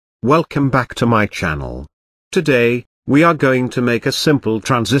Welcome back to my channel. Today, we are going to make a simple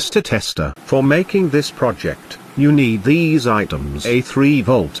transistor tester. For making this project, you need these items: a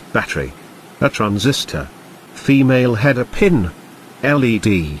 3-volt battery, a transistor, female header pin,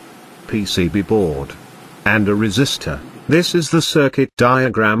 LED, PCB board, and a resistor. This is the circuit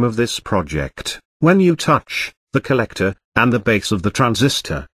diagram of this project. When you touch the collector and the base of the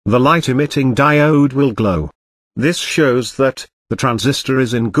transistor, the light-emitting diode will glow. This shows that the transistor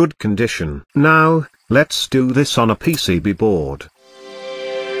is in good condition. Now, let's do this on a PCB board.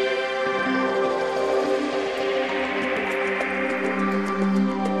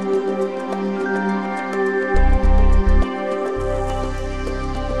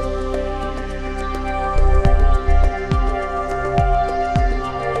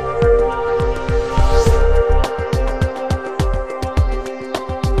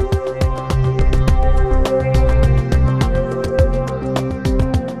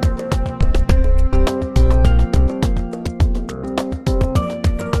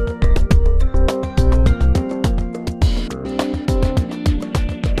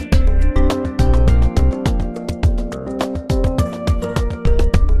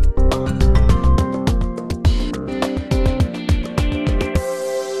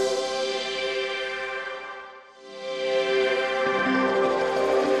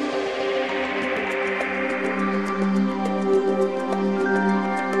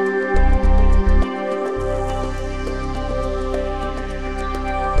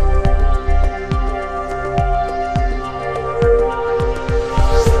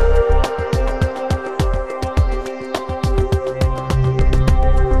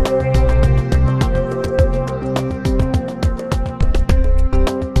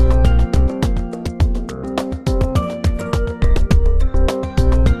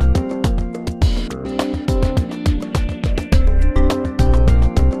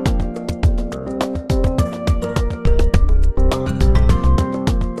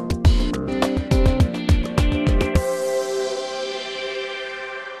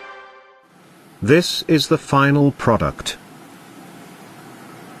 This is the final product.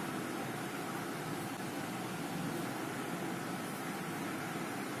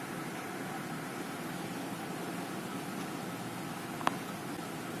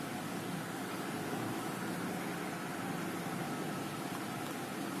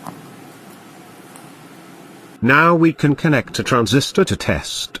 Now we can connect a transistor to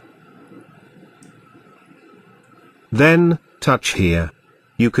test. Then, touch here.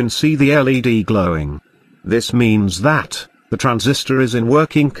 You can see the LED glowing. This means that the transistor is in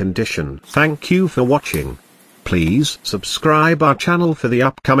working condition. Thank you for watching. Please subscribe our channel for the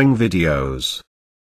upcoming videos.